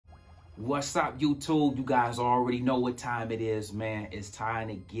What's up, YouTube? You guys already know what time it is, man. It's time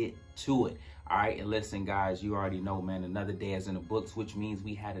to get to it. All right, and listen, guys, you already know, man, another day is in the books, which means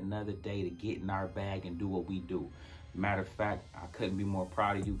we had another day to get in our bag and do what we do. Matter of fact, I couldn't be more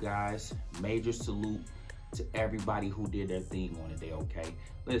proud of you guys. Major salute to everybody who did their thing on the day, okay?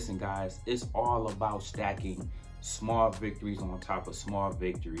 Listen, guys, it's all about stacking small victories on top of small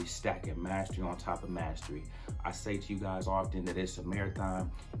victories, stacking mastery on top of mastery. I say to you guys often that it's a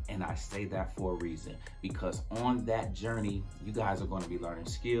marathon, and I say that for a reason, because on that journey, you guys are going to be learning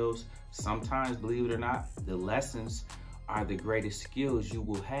skills. Sometimes, believe it or not, the lessons are the greatest skills you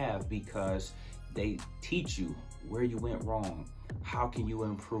will have, because they teach you where you went wrong, how can you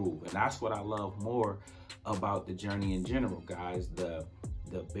improve. And that's what I love more about the journey in general, guys. The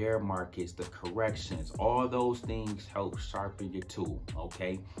bear markets, the corrections, all those things help sharpen your tool,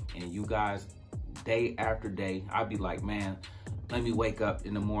 okay? And you guys, day after day, I'd be like, man, let me wake up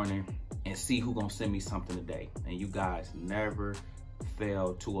in the morning and see who gonna send me something today. And you guys never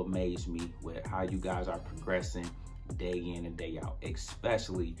fail to amaze me with how you guys are progressing day in and day out,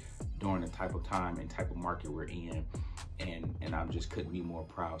 especially during the type of time and type of market we're in. And I just couldn't be more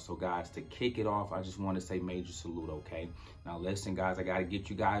proud. So guys, to kick it off, I just want to say major salute, okay? Now listen, guys, I got to get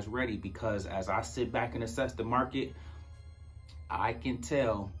you guys ready, because as I sit back and assess the market, I can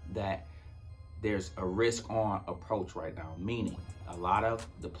tell that there's a risk on approach right now, meaning a lot of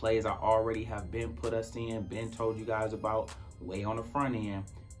the plays I already have been put us in, been told you guys about way on the front end,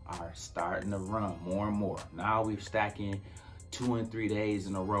 are starting to run more and more. Now we're stacking 2 and 3 days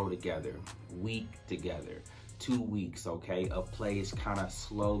in a row together, week together, 2 weeks, okay, of plays kind of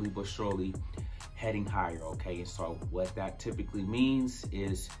slowly but surely heading higher, okay? And so what that typically means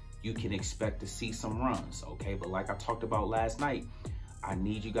is you can expect to see some runs, okay? But like I talked about last night, I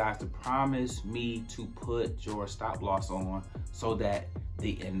need you guys to promise me to put your stop loss on, so that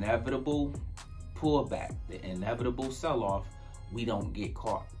the inevitable pullback, the inevitable sell-off, we don't get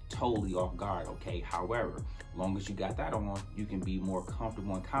caught totally off guard, okay? However, as long as you got that on, you can be more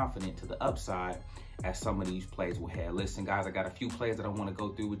comfortable and confident to the upside as some of these plays will head. Listen, guys, I got a few plays that I want to go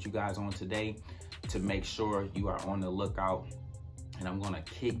through with you guys on today to make sure you are on the lookout. And I'm going to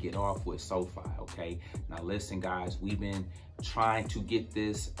kick it off with SoFi, okay? Now, listen, guys, we've been trying to get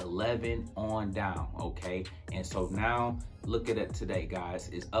this 11 on down, okay? And so now, look at it today, guys.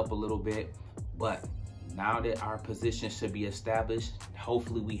 It's up a little bit, but now that our position should be established,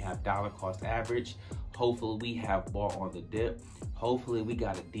 hopefully we have dollar cost average. Hopefully we have bought on the dip. Hopefully we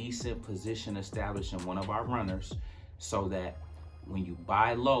got a decent position established in one of our runners, so that when you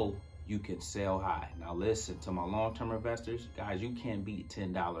buy low, you can sell high. Now listen, to my long-term investors, guys, you can't beat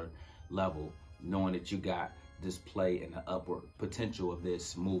 $10 level knowing that you got this play and the upward potential of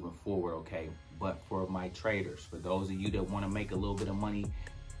this moving forward, okay? But for my traders, for those of you that want to make a little bit of money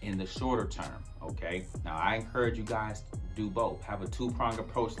in the shorter term, okay? Now I encourage you guys to do both. Have a two-pronged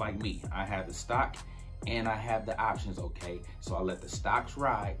approach like me. I have the stock and I have the options, okay? So I let the stocks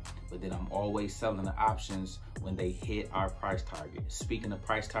ride, but then I'm always selling the options when they hit our price target. Speaking of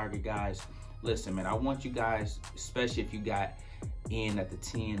price target, guys, listen, man, I want you guys, especially if you got in at the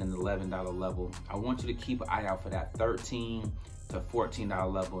 $10 and $11 level, I want you to keep an eye out for that $13 to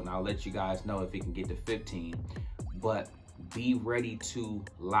 $14 level, and I'll let you guys know if it can get to 15. But be ready to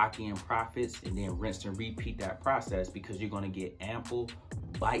lock in profits and then rinse and repeat that process, because you're going to get ample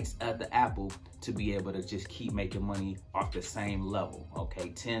bites at the apple to be able to just keep making money off the same level, okay?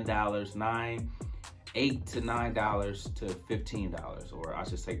 $10, $8 to $9 to $15, or I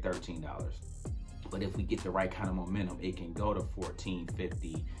should say $13. But if we get the right kind of momentum, it can go to 14,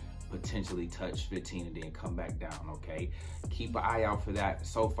 50, potentially touch 15 and then come back down, okay? Keep an eye out for that.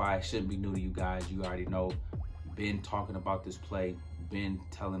 SoFi shouldn't be new to you guys. You already know. Been talking about this play, been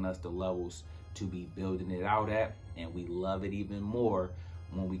telling us the levels to be building it out at, and we love it even more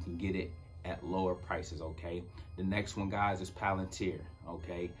when we can get it at lower prices, okay? The next one, guys, is Palantir,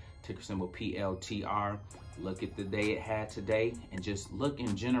 okay? Ticker symbol PLTR. Look at the day it had today, and just look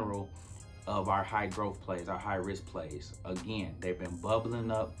in general of our high growth plays, our high risk plays. Again, they've been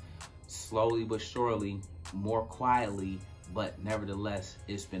bubbling up slowly but surely, more quietly, but nevertheless,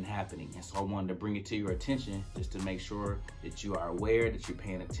 it's been happening. And so I wanted to bring it to your attention just to make sure that you are aware, that you're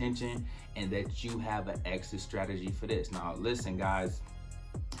paying attention, and that you have an exit strategy for this. Now, listen, guys,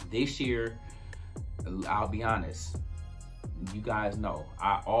 this year, I'll be honest, you guys know,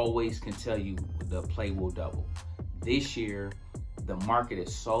 I always can tell you the play will double. This year, the market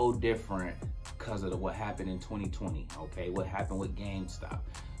is so different because of what happened in 2020, okay? What happened with GameStop.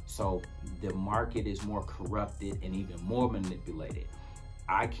 So the market is more corrupted and even more manipulated.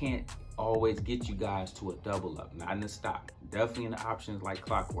 I can't always get you guys to a double up, not in the stock. Definitely in the options like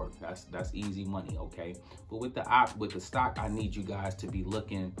clockwork. That's easy money, okay? But with the stock, I need you guys to be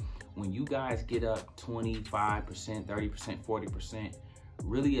looking, when you guys get up 25%, 30%, 40%,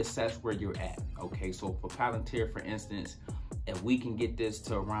 really assess where you're at, okay? So for Palantir, for instance, if we can get this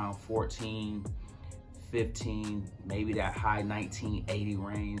to around 14, 15, maybe that high 1980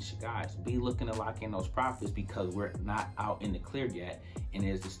 range, guys, be looking to lock in those profits, because we're not out in the clear yet, and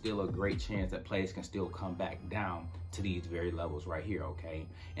there's still a great chance that plays can still come back down to these very levels right here, okay?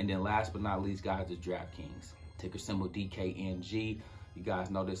 And then last but not least, guys, is DraftKings. Ticker symbol DKNG. You guys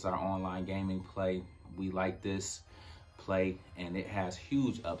know this is our online gaming play. We like this play, and it has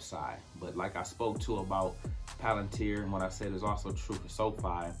huge upside. But like I spoke to about Palantir, and what I said is also true for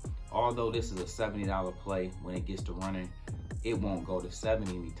SoFi. Although this is a $70 play, when it gets to running, it won't go to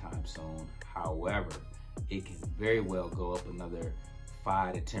 70 anytime soon. However, it can very well go up another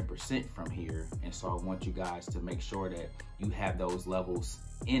 5 to 10% from here. And so I want you guys to make sure that you have those levels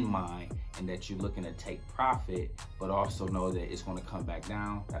in mind, and that you're looking to take profit, but also know that it's going to come back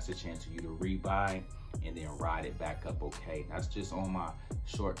down. That's a chance for you to rebuy and then ride it back up, okay? That's just on my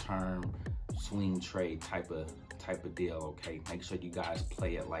short-term swing trade type of deal, okay? Make sure you guys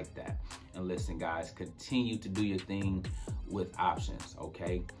play it like that. And listen, guys, continue to do your thing with options,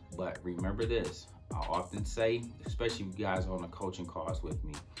 okay? But remember this, I often say, especially if you guys are on the coaching calls with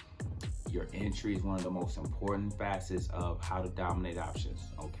me, your entry is one of the most important facets of how to dominate options,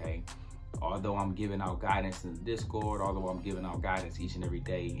 okay? Although I'm giving out guidance in the Discord, although I'm giving out guidance each and every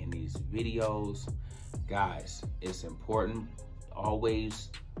day in these videos, guys, it's important. Always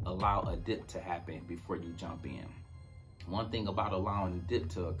allow a dip to happen before you jump in. One thing about allowing a dip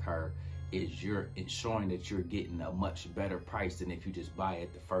to occur is you're ensuring that you're getting a much better price than if you just buy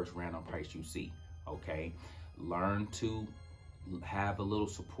at the first random price you see, okay? Learn to have a little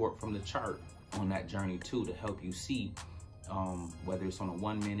support from the chart on that journey too, to help you see whether it's on a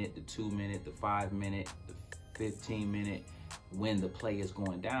 1 minute, the 2 minute, the 5 minute, the 15 minute, when the play is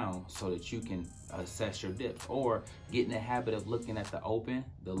going down, so that you can assess your dips, or get in the habit of looking at the open,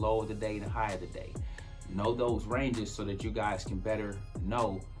 the low of the day, the high of the day. Know those ranges so that you guys can better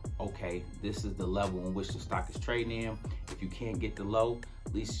know, okay, this is the level in which the stock is trading in. If you can't get the low,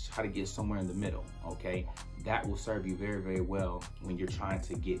 at least try to get somewhere in the middle, okay? That will serve you very, very well when you're trying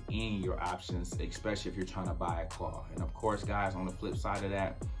to get in your options, especially if you're trying to buy a call. And of course, guys, on the flip side of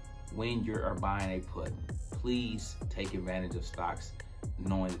that, when you're buying a put, please take advantage of stocks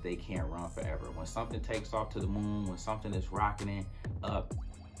knowing that they can't run forever. When something takes off to the moon, when something is rocketing up,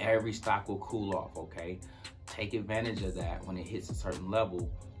 every stock will cool off, okay? Take advantage of that when it hits a certain level,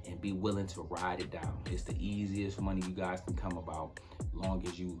 and be willing to ride it down. It's the easiest money you guys can come about, long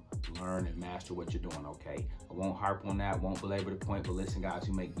as you learn and master what you're doing, okay? I won't harp on that, won't belabor the point, but listen, guys,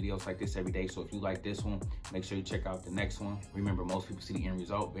 we make videos like this every day, so if you like this one, make sure you check out the next one. Remember, most people see the end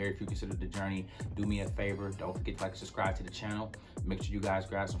result, very few consider the journey. Do me a favor, don't forget to like and subscribe to the channel. Make sure you guys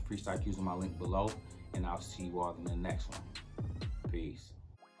grab some free stock using my link below, and I'll see you all in the next one. Peace.